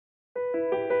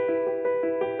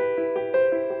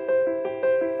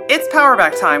It's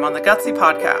Powerback time on the Gutsy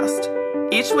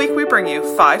Podcast. Each week we bring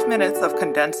you 5 minutes of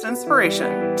condensed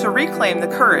inspiration to reclaim the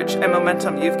courage and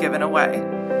momentum you've given away.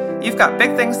 You've got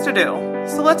big things to do,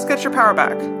 so let's get your power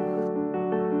back.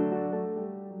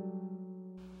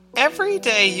 Every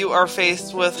day you are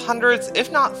faced with hundreds,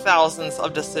 if not thousands,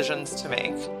 of decisions to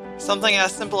make. Something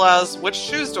as simple as which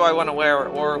shoes do I want to wear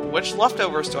or which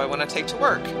leftovers do I want to take to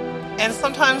work. And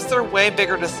sometimes they're way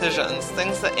bigger decisions,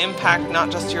 things that impact not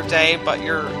just your day, but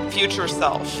your future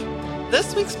self.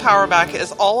 This week's Powerback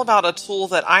is all about a tool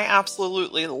that I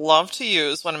absolutely love to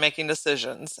use when making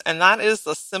decisions, and that is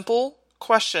the simple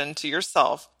question to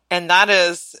yourself, and that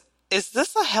is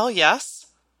this a hell yes?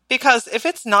 Because if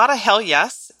it's not a hell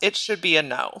yes, it should be a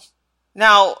no.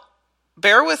 Now,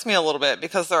 bear with me a little bit,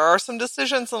 because there are some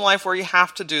decisions in life where you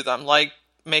have to do them, like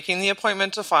making the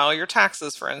appointment to file your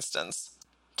taxes, for instance.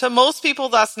 To most people,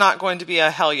 that's not going to be a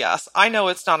hell yes. I know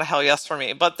it's not a hell yes for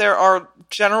me, but there are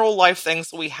general life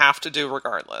things we have to do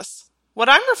regardless. What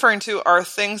I'm referring to are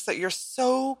things that you're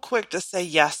so quick to say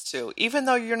yes to, even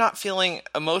though you're not feeling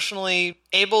emotionally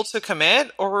able to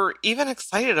commit or even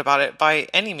excited about it by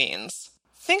any means.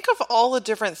 Think of all the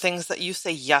different things that you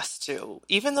say yes to,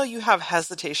 even though you have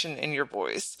hesitation in your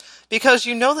voice, because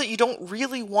you know that you don't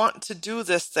really want to do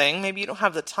this thing. Maybe you don't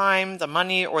have the time, the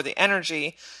money, or the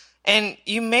energy. And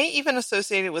you may even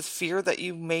associate it with fear that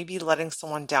you may be letting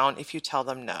someone down if you tell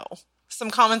them no.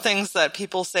 Some common things that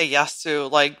people say yes to,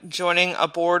 like joining a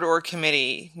board or a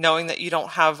committee, knowing that you don't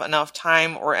have enough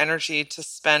time or energy to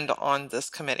spend on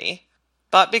this committee.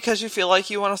 But because you feel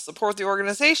like you want to support the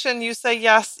organization, you say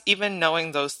yes, even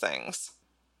knowing those things.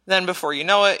 Then before you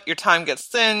know it, your time gets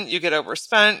thin, you get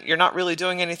overspent, you're not really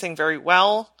doing anything very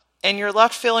well, and you're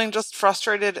left feeling just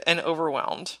frustrated and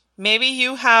overwhelmed. Maybe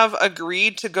you have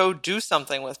agreed to go do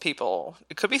something with people.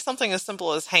 It could be something as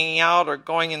simple as hanging out or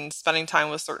going and spending time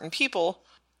with certain people.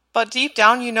 But deep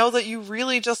down, you know that you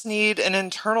really just need an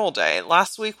internal day.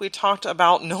 Last week, we talked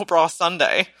about No Bra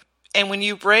Sunday. And when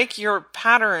you break your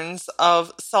patterns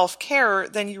of self-care,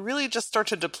 then you really just start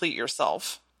to deplete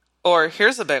yourself. Or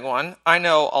here's a big one. I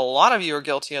know a lot of you are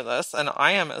guilty of this, and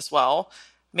I am as well.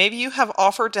 Maybe you have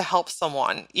offered to help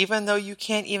someone, even though you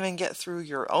can't even get through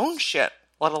your own shit,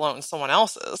 let alone someone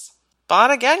else's.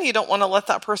 But again, you don't want to let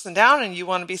that person down, and you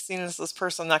want to be seen as this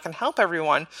person that can help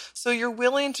everyone. So you're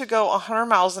willing to go 100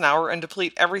 miles an hour and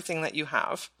deplete everything that you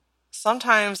have.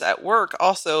 Sometimes at work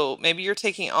also, maybe you're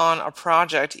taking on a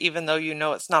project even though you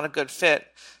know it's not a good fit,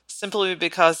 simply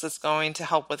because it's going to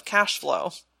help with cash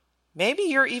flow. Maybe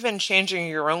you're even changing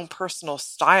your own personal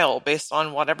style based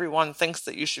on what everyone thinks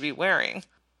that you should be wearing.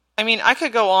 I mean, I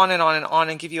could go on and on and on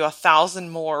and give you 1,000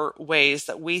 more ways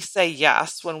that we say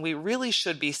yes when we really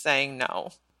should be saying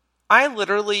no. I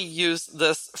literally use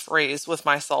this phrase with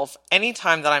myself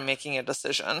anytime that I'm making a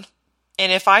decision.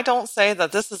 And if I don't say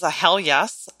that this is a hell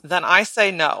yes, then I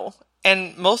say no.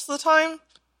 And most of the time,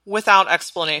 without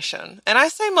explanation. And I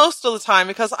say most of the time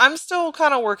because I'm still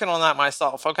kind of working on that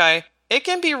myself, okay? It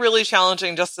can be really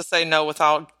challenging just to say no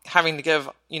without having to give,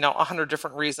 100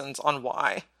 different reasons on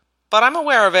why. But I'm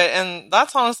aware of it, and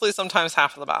that's honestly sometimes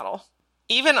half of the battle.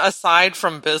 Even aside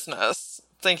from business,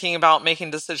 thinking about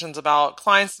making decisions about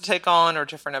clients to take on or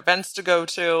different events to go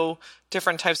to,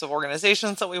 different types of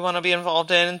organizations that we want to be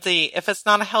involved in, the if it's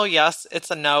not a hell yes,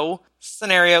 it's a no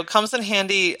scenario comes in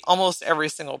handy almost every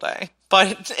single day.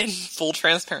 But in full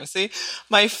transparency,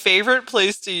 my favorite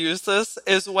place to use this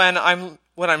is when I'm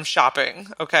shopping.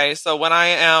 Okay. So when I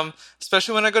am,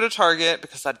 especially when I go to Target,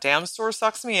 because that damn store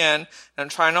sucks me in, and I'm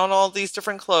trying on all these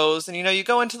different clothes, and you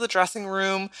go into the dressing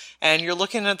room and you're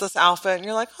looking at this outfit and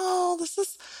you're like, oh, this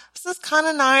is kind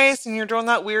of nice. And you're doing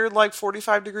that weird,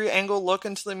 45-degree angle look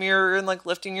into the mirror and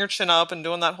lifting your chin up and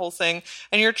doing that whole thing.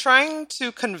 And you're trying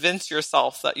to convince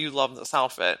yourself that you love this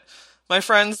outfit. My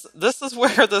friends, this is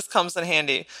where this comes in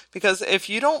handy, because if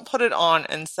you don't put it on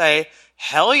and say,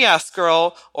 hell yes,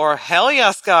 girl, or hell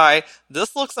yes, guy,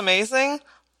 this looks amazing,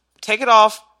 take it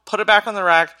off, put it back on the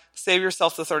rack, save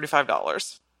yourself the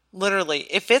 $35. Literally,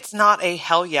 if it's not a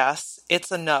hell yes, it's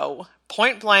a no.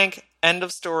 Point blank, end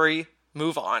of story,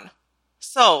 move on.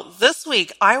 So this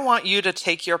week, I want you to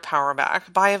take your power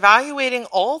back by evaluating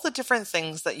all the different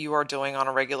things that you are doing on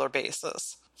a regular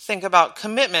basis. Think about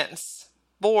commitments,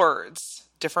 boards,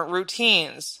 different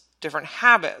routines, different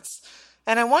habits.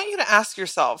 And I want you to ask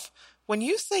yourself, when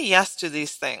you say yes to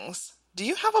these things, do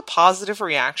you have a positive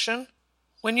reaction?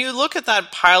 When you look at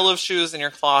that pile of shoes in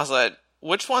your closet,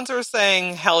 which ones are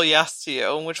saying hell yes to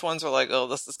you, and which ones are like, oh,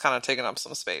 this is kind of taking up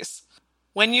some space?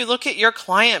 When you look at your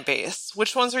client base,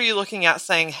 which ones are you looking at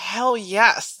saying, hell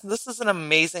yes, this is an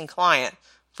amazing client?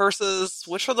 versus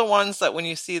which are the ones that when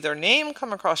you see their name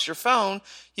come across your phone,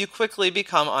 you quickly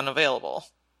become unavailable.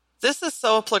 This is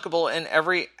so applicable in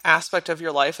every aspect of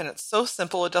your life, and it's so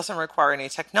simple. It doesn't require any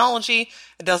technology.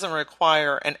 It doesn't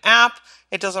require an app.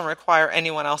 It doesn't require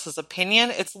anyone else's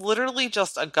opinion. It's literally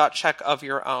just a gut check of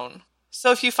your own.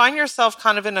 So if you find yourself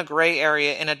kind of in a gray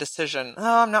area in a decision,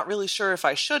 I'm not really sure if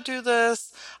I should do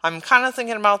this. I'm kind of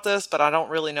thinking about this, but I don't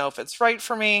really know if it's right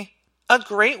for me. A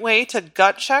great way to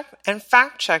gut check and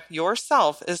fact check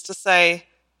yourself is to say,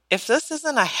 if this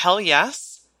isn't a hell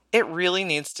yes, it really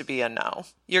needs to be a no.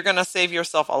 You're going to save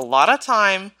yourself a lot of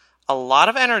time, a lot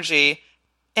of energy,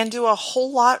 and do a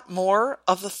whole lot more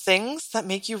of the things that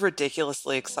make you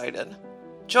ridiculously excited.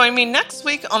 Join me next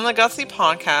week on the Gutsy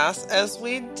Podcast as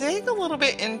we dig a little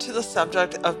bit into the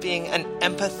subject of being an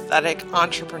empathetic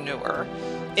entrepreneur.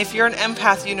 If you're an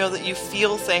empath, you know that you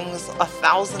feel things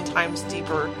 1,000 times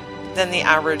deeper than the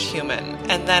average human.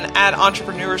 And then add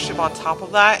entrepreneurship on top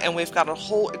of that, and we've got a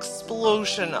whole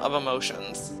explosion of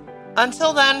emotions.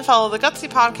 Until then, follow the Gutsy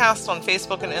Podcast on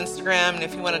Facebook and Instagram. And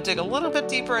if you want to dig a little bit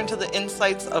deeper into the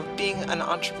insights of being an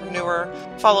entrepreneur,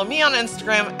 follow me on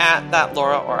Instagram at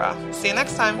 @thatlauraora. See you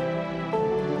next time.